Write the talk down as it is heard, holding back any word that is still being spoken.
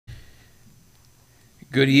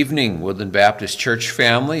Good evening, Woodland Baptist Church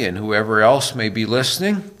family and whoever else may be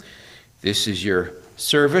listening. This is your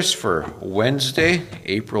service for Wednesday,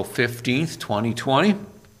 April 15th, 2020.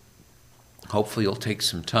 Hopefully you'll take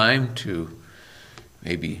some time to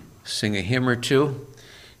maybe sing a hymn or two.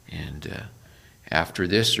 And after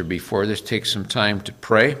this or before this, take some time to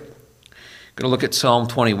pray. Going to look at Psalm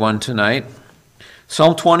 21 tonight.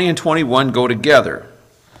 Psalm 20 and 21 go together.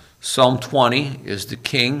 Psalm 20 is the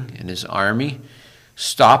king and his army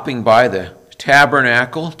stopping by the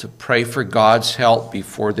tabernacle to pray for God's help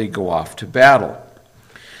before they go off to battle.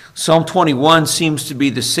 Psalm 21 seems to be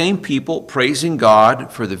the same people praising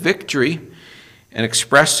God for the victory and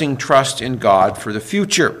expressing trust in God for the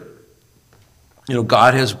future. You know,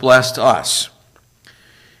 God has blessed us.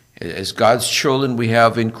 As God's children, we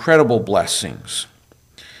have incredible blessings.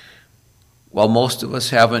 While most of us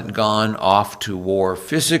haven't gone off to war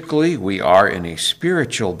physically, we are in a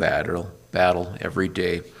spiritual battle every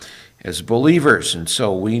day as believers. And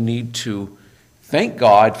so we need to thank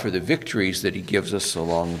God for the victories that he gives us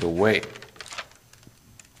along the way.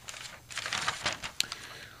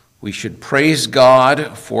 We should praise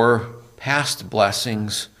God for past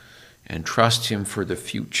blessings and trust him for the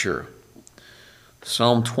future.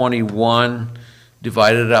 Psalm 21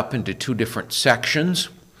 divided up into two different sections.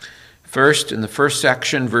 First, in the first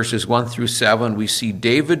section, verses 1 through 7, we see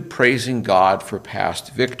David praising God for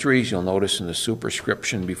past victories. You'll notice in the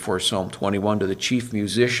superscription before Psalm 21 to the chief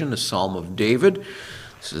musician, the Psalm of David.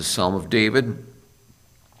 This is a Psalm of David.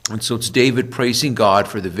 And so it's David praising God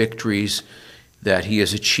for the victories that he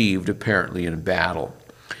has achieved, apparently, in battle.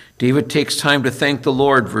 David takes time to thank the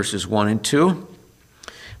Lord, verses 1 and 2.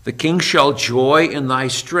 The king shall joy in thy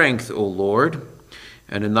strength, O Lord,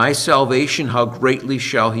 and in thy salvation how greatly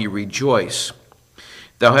shall he rejoice.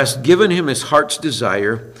 Thou hast given him his heart's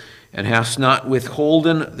desire, and hast not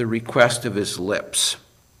withholden the request of his lips.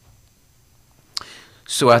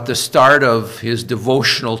 So at the start of his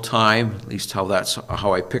devotional time, at least that's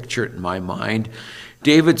how I picture it in my mind,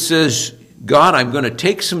 David says, God, I'm going to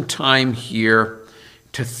take some time here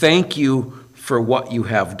to thank you for what you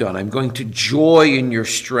have done. I'm going to joy in your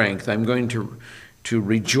strength. I'm going to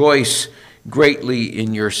rejoice greatly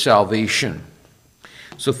in your salvation.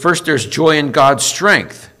 So first there's joy in God's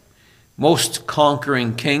strength. Most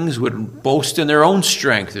conquering kings would boast in their own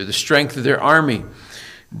strength or the strength of their army.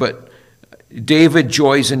 But David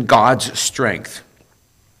joys in God's strength.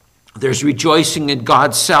 There's rejoicing in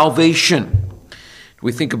God's salvation.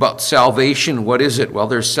 We think about salvation. What is it? Well,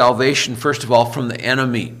 there's salvation, first of all, from the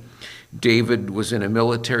enemy. David was in a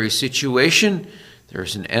military situation.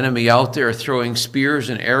 There's an enemy out there throwing spears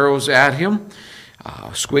and arrows at him,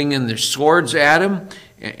 swinging their swords at him,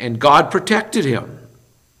 and God protected him.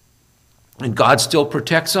 And God still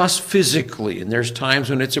protects us physically, and there's times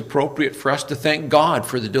when it's appropriate for us to thank God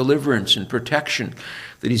for the deliverance and protection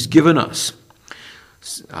that he's given us.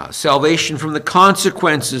 Salvation from the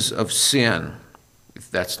consequences of sin.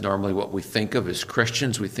 That's normally what we think of as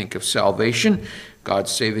Christians. We think of salvation, God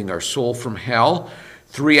saving our soul from hell.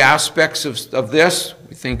 Three aspects of this.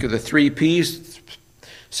 We think of the three P's.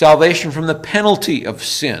 Salvation from the penalty of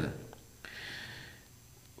sin.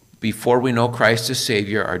 Before we know Christ as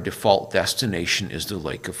Savior, our default destination is the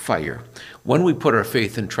lake of fire. When we put our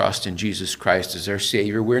faith and trust in Jesus Christ as our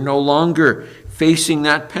Savior, we're no longer facing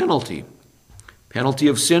that penalty. Penalty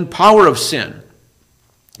of sin, power of sin.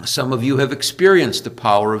 Some of you have experienced the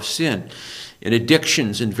power of sin in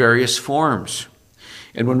addictions in various forms.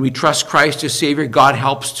 And when we trust Christ as Savior, God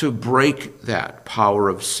helps to break that power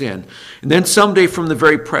of sin. And then someday from the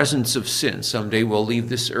very presence of sin, someday we'll leave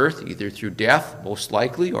this earth either through death, most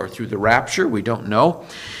likely, or through the rapture, we don't know.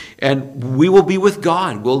 And we will be with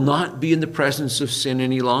God. We'll not be in the presence of sin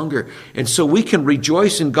any longer. And so we can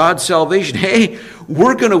rejoice in God's salvation. Hey,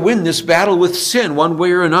 we're going to win this battle with sin one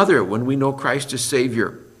way or another. When we know Christ as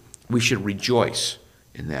Savior, we should rejoice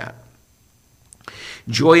in that.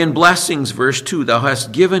 Joy and blessings, verse 2, thou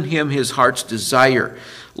hast given him his heart's desire,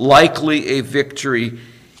 likely a victory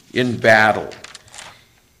in battle.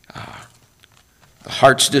 The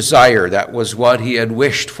heart's desire, that was what he had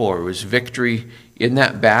wished for, was victory in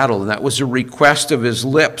that battle. And that was a request of his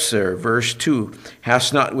lips there, verse 2,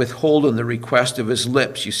 hast not withholden the request of his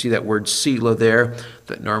lips. You see that word Selah there,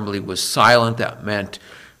 that normally was silent. That meant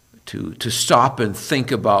to stop and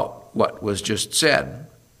think about what was just said.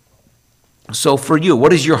 So for you,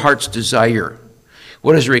 what is your heart's desire?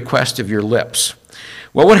 What is the request of your lips?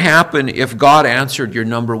 What would happen if God answered your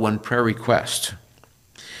number one prayer request?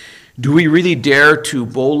 Do we really dare to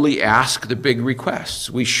boldly ask the big requests?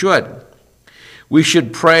 We should. We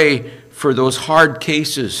should pray for those hard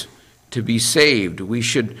cases to be saved. We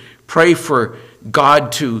should pray for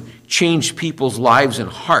God to change people's lives and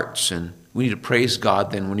hearts, and we need to praise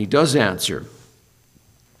God then when he does answer.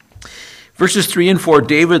 Verses 3 and 4,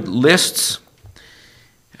 David lists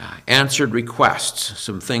answered requests,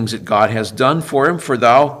 some things that God has done for him. For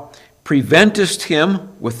thou preventest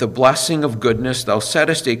him with the blessing of goodness, thou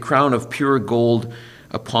settest a crown of pure gold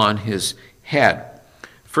upon his head.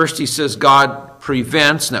 First he says God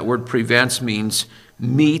prevents, and that word prevents means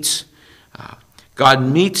meets. God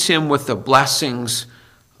meets him with the blessings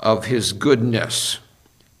of his goodness.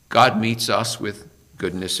 God meets us with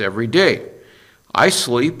goodness every day. I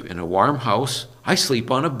sleep in a warm house. I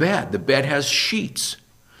sleep on a bed. The bed has sheets.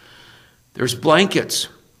 There's blankets.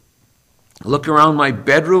 I look around my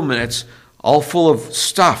bedroom and it's all full of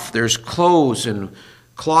stuff. There's clothes and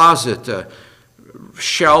closet.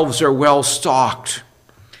 Shelves are well stocked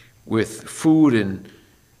with food and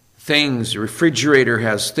things. The refrigerator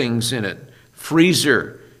has things in it.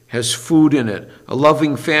 Freezer has food in it. A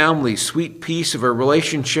loving family, sweet peace of a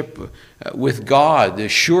relationship with God, the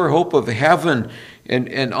sure hope of heaven,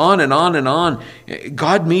 and on and on and on.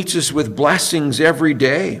 God meets us with blessings every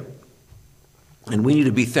day, and we need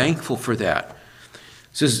to be thankful for that.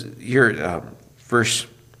 It says here, verse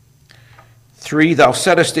 3, thou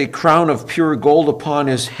settest a crown of pure gold upon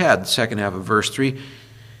his head. Second half of verse 3.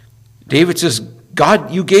 David says,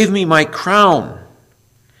 God, you gave me my crown.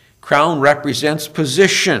 Crown represents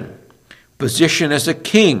position. Position as a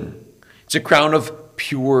king. It's a crown of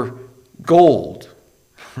pure gold.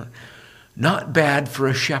 Not bad for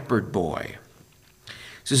a shepherd boy. It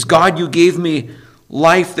says, God, you gave me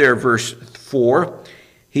life there, verse 4.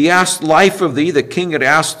 He asked life of thee. The king had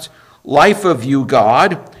asked life of you,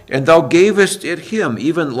 God, and thou gavest it him,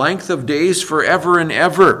 even length of days forever and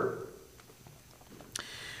ever.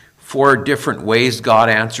 4 different ways God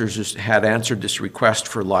had answered this request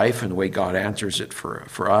for life, and the way God answers it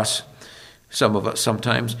for us, some of us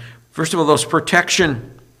sometimes. First of all, those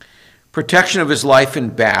protection of his life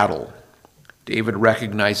in battle. David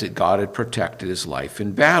recognized that God had protected his life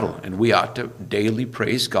in battle, and we ought to daily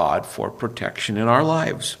praise God for protection in our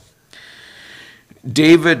lives.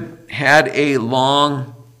 David had a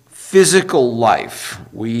long physical life.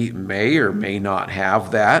 We may or may not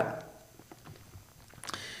have that.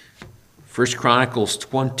 1 Chronicles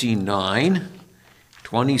 29,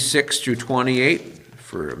 26 through 28,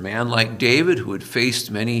 for a man like David who had faced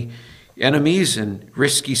many enemies and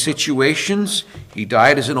risky situations, he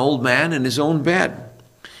died as an old man in his own bed.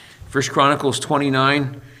 1 Chronicles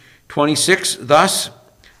 29, 26, thus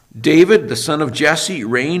David, the son of Jesse,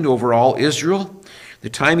 reigned over all Israel. The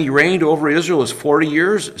time he reigned over Israel was 40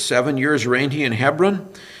 years. 7 years reigned he in Hebron,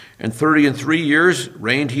 and 33 years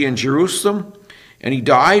reigned he in Jerusalem. And he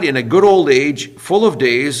died in a good old age, full of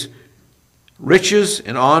days, riches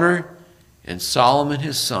and honor, and Solomon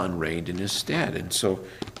his son reigned in his stead. And so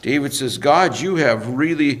David says, God, you have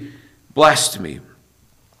really blessed me.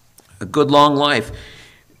 A good long life.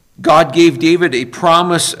 God gave David a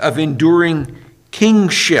promise of enduring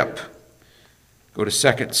kingship. Go to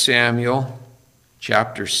 2 Samuel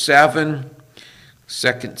chapter 7.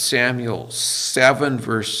 2 Samuel 7,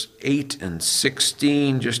 verse 8 and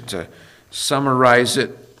 16, just to summarize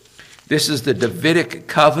it. This is the Davidic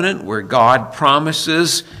covenant where God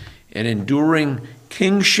promises an enduring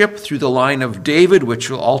kingship through the line of David, which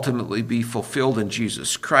will ultimately be fulfilled in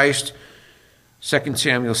Jesus Christ. 2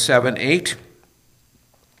 Samuel 7, 8.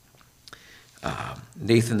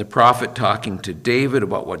 Nathan the prophet talking to David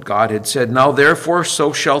about what God had said. Now therefore,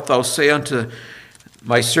 so shalt thou say unto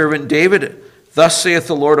my servant David, thus saith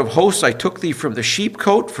the Lord of hosts, I took thee from the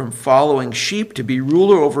sheepcote, from following sheep, to be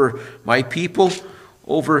ruler over my people,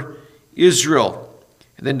 over Israel.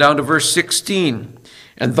 And then down to verse 16.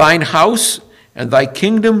 And thine house and thy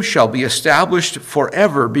kingdom shall be established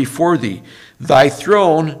forever before thee. Thy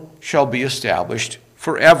throne shall be established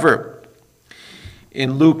forever.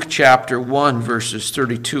 In Luke chapter 1, verses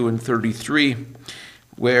 32 and 33,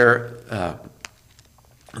 where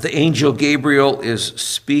the angel Gabriel is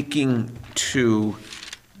speaking to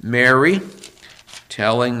Mary,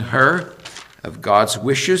 telling her of God's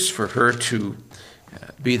wishes for her to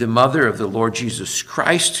be the mother of the Lord Jesus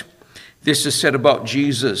Christ. This is said about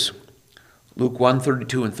Jesus. Luke 1,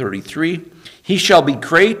 32 and 33. He shall be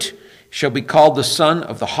great, shall be called the Son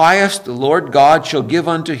of the Highest. The Lord God shall give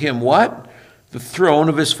unto him what? The throne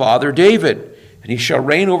of his father David. And he shall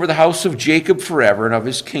reign over the house of Jacob forever, and of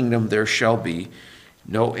his kingdom there shall be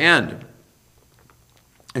no end.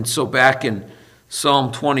 And so back in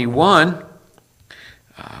Psalm 21,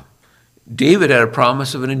 David had a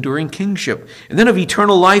promise of an enduring kingship, and then of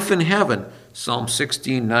eternal life in heaven. Psalm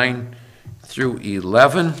 16, 9 through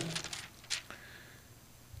 11.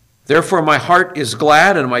 Therefore my heart is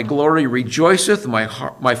glad, and my glory rejoiceth.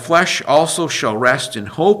 My flesh also shall rest in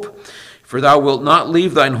hope. For thou wilt not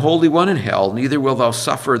leave thine Holy One in hell, neither wilt thou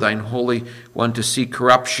suffer thine Holy One to see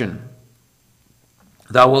corruption.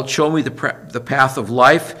 Thou wilt show me the path of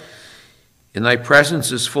life. In thy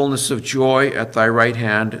presence is fullness of joy. At thy right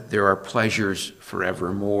hand there are pleasures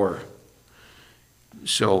forevermore.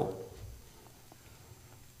 So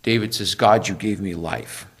David says, God, you gave me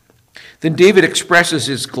life. Then David expresses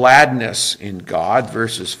his gladness in God,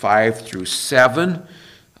 verses 5 through 7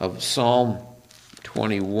 of Psalm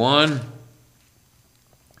 21.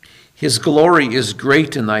 His glory is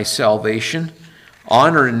great in thy salvation.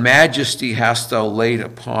 Honor and majesty hast thou laid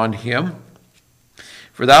upon him.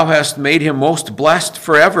 For thou hast made him most blessed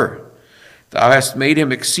forever. Thou hast made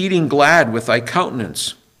him exceeding glad with thy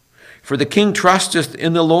countenance. For the king trusteth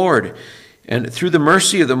in the Lord, and through the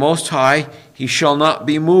mercy of the Most High he shall not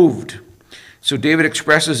be moved. So David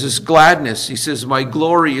expresses his gladness. He says, my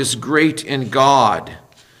glory is great in God.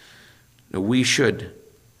 Now, we should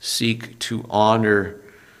seek to honor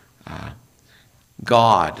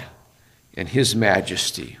God and his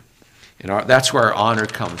majesty. And that's where our honor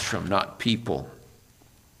comes from, not people.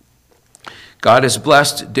 God has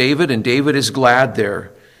blessed David, and David is glad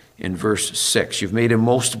there in verse 6. You've made him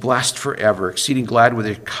most blessed forever, exceeding glad with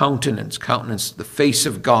your countenance. Countenance, the face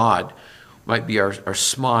of God, might be our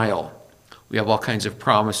smile. We have all kinds of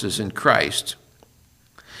promises in Christ.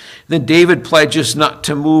 Then David pledges not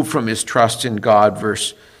to move from his trust in God,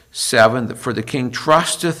 verse 7, for the king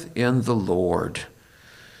trusteth in the Lord.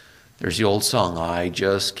 There's the old song, I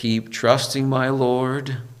just keep trusting my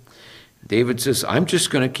Lord. David says, I'm just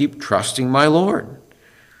going to keep trusting my Lord.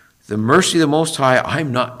 The mercy of the Most High,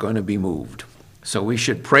 I'm not going to be moved. So we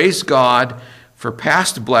should praise God for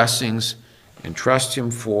past blessings and trust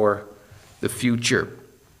him for the future.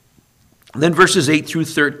 And then verses 8 through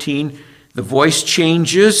 13, the voice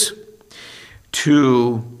changes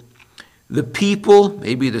to the people,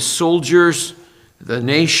 maybe the soldiers, the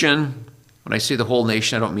nation. When I say the whole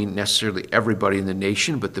nation, I don't mean necessarily everybody in the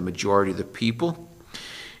nation, but the majority of the people.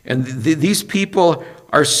 And these people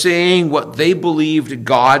are saying what they believed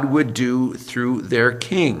God would do through their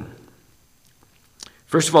king.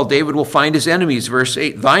 First of all, David will find his enemies. Verse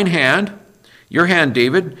 8, thine hand, your hand,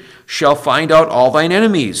 David, shall find out all thine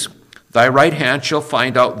enemies. Thy right hand shall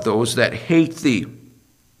find out those that hate thee.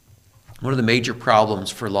 One of the major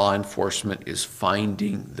problems for law enforcement is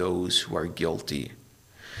finding those who are guilty.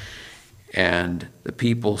 And the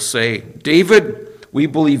people say, David, we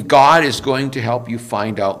believe God is going to help you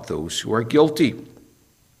find out those who are guilty.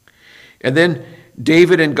 And then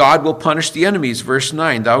David and God will punish the enemies. Verse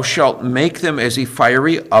 9, thou shalt make them as a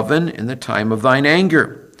fiery oven in the time of thine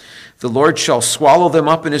anger. The Lord shall swallow them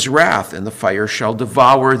up in his wrath, and the fire shall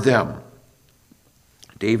devour them.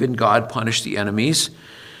 David and God punished the enemies.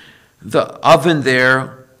 The oven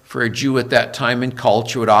there, for a Jew at that time in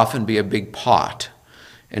culture, would often be a big pot.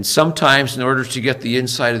 And sometimes, in order to get the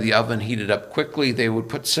inside of the oven heated up quickly, they would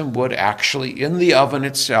put some wood actually in the oven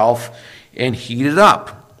itself and heat it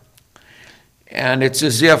up. And it's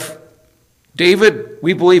as if, David,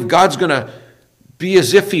 we believe God's going to be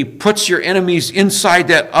as if he puts your enemies inside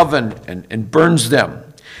that oven and burns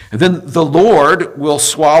them. And then the Lord will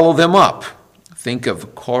swallow them up. Think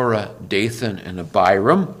of Korah, Dathan, and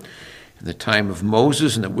Abiram in the time of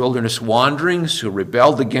Moses in the wilderness wanderings, who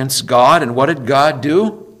rebelled against God. And what did God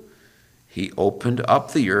do? He opened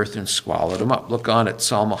up the earth and swallowed them up. Look on at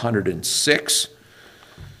Psalm 106.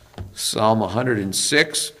 Psalm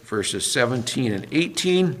 106, verses 17 and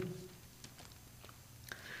 18.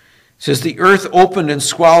 It says, the earth opened and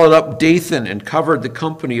swallowed up Dathan and covered the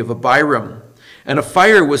company of Abiram. And a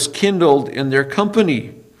fire was kindled in their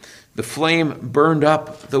company. The flame burned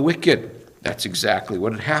up the wicked. That's exactly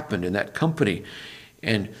what had happened in that company.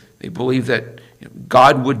 And they believe that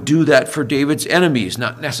God would do that for David's enemies,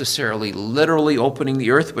 not necessarily literally opening the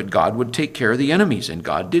earth, but God would take care of the enemies. And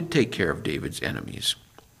God did take care of David's enemies.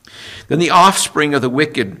 Then the offspring of the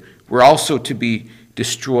wicked were also to be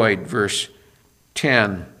destroyed. Verse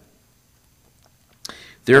 10.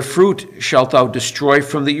 Their fruit shalt thou destroy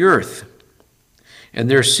from the earth, and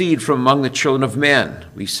their seed from among the children of men.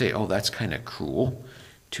 We say, oh, that's kind of cruel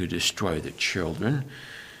to destroy the children.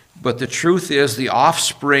 But the truth is, the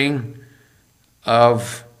offspring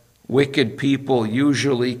of wicked people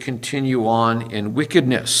usually continue on in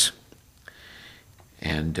wickedness.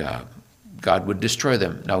 And God would destroy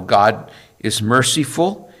them. Now, God is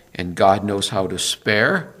merciful, and God knows how to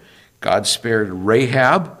spare. God spared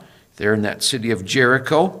Rahab there in that city of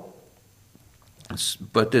Jericho.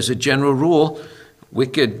 But as a general rule,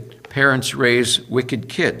 wicked parents raise wicked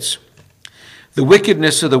kids. The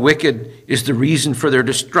wickedness of the wicked is the reason for their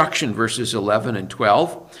destruction, verses 11 and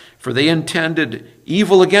 12. For they intended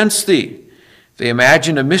evil against thee. They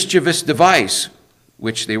imagined a mischievous device,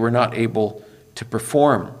 which they were not able to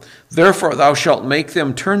perform. Therefore thou shalt make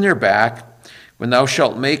them turn their back, when thou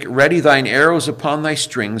shalt make ready thine arrows upon thy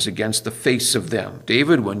strings against the face of them.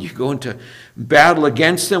 David, when you go into battle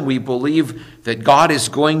against them, we believe that God is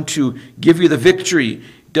going to give you the victory.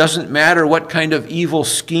 Doesn't matter what kind of evil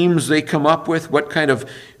schemes they come up with, what kind of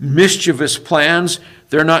mischievous plans,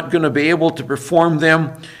 they're not going to be able to perform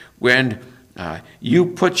them. When you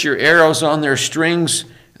put your arrows on their strings,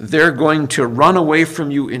 they're going to run away from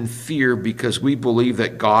you in fear, because we believe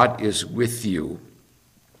that God is with you.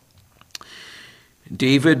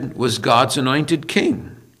 David was God's anointed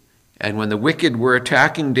king. And when the wicked were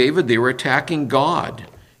attacking David, they were attacking God.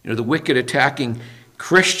 The wicked attacking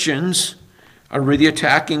Christians are really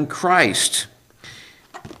attacking Christ.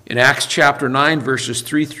 In Acts chapter 9, verses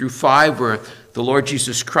 3 through 5, where the Lord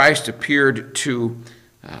Jesus Christ appeared to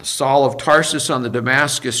Saul of Tarsus on the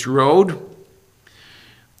Damascus road,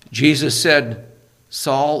 Jesus said,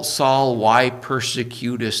 Saul, Saul, why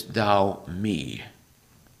persecutest thou me?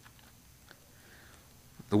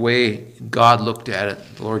 The way God looked at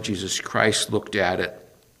it, the Lord Jesus Christ looked at it,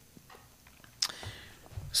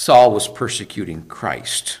 Saul was persecuting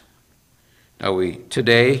Christ. Now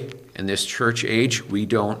today, in this church age, we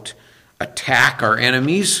don't attack our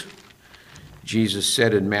enemies. Jesus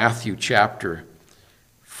said in Matthew chapter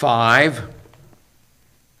 5,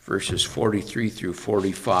 verses 43 through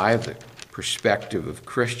 45, the perspective of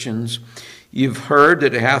Christians. You've heard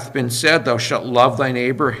that it hath been said, thou shalt love thy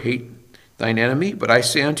neighbor, hate thine enemy. But I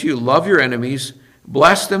say unto you, love your enemies,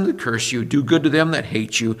 bless them that curse you, do good to them that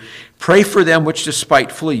hate you, pray for them which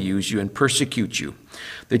despitefully use you and persecute you,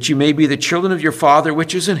 that you may be the children of your Father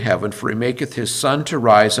which is in heaven, for he maketh his sun to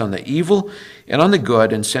rise on the evil and on the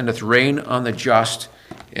good, and sendeth rain on the just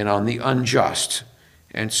and on the unjust.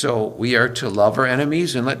 And so we are to love our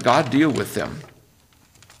enemies and let God deal with them.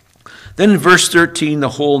 Then in verse 13, the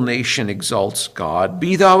whole nation exalts God.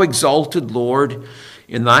 Be thou exalted, Lord,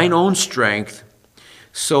 in thine own strength,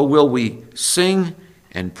 so will we sing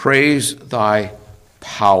and praise thy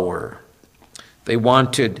power. They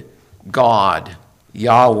wanted God,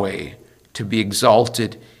 Yahweh, to be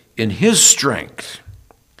exalted in his strength.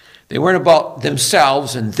 They weren't about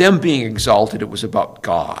themselves and them being exalted. It was about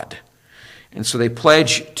God. And so they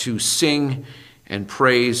pledge to sing and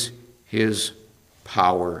praise his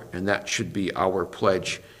power. And that should be our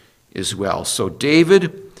pledge as well. So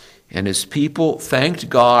David and his people thanked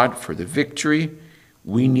God for the victory.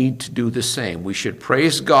 We need to do the same. We should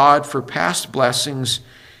praise God for past blessings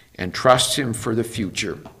and trust him for the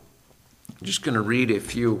future. I'm just going to read a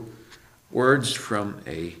few words from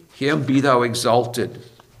a hymn. Be thou exalted.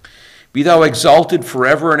 Be thou exalted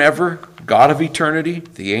forever and ever, God of eternity,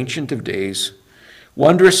 the Ancient of Days,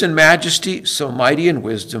 wondrous in majesty, so mighty in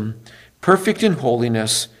wisdom, perfect in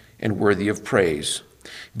holiness, and worthy of praise.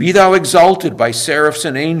 Be thou exalted by seraphs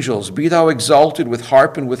and angels. Be thou exalted with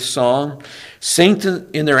harp and with song. Saints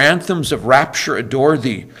in their anthems of rapture adore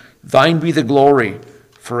thee. Thine be the glory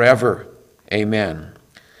forever. Amen.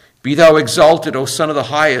 Be thou exalted, O Son of the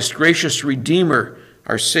highest, gracious Redeemer,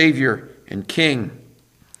 our Savior and King.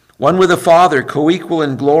 One with the Father, co-equal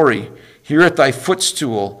in glory, here at thy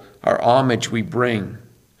footstool our homage we bring.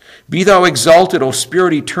 Be thou exalted, O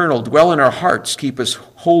Spirit eternal, dwell in our hearts, keep us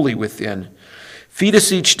holy within. Feed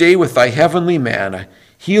us each day with thy heavenly manna,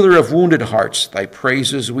 healer of wounded hearts, thy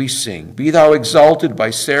praises we sing. Be thou exalted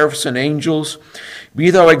by seraphs and angels,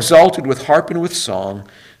 be thou exalted with harp and with song.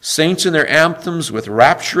 Saints in their anthems with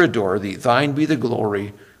rapture adore thee, thine be the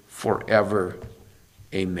glory forever.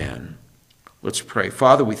 Amen. Let's pray.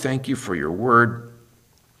 Father, we thank you for your word.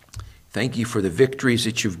 Thank you for the victories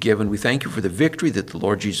that you've given. We thank you for the victory that the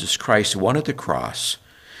Lord Jesus Christ won at the cross,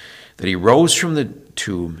 that he rose from the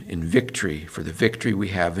tomb in victory, for the victory we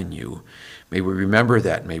have in you. May we remember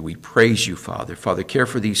that. May we praise you, Father. Father, care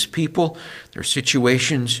for these people, their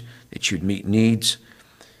situations, that you'd meet needs,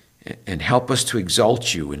 and help us to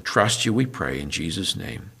exalt you and trust you, we pray. In Jesus'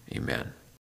 name, amen.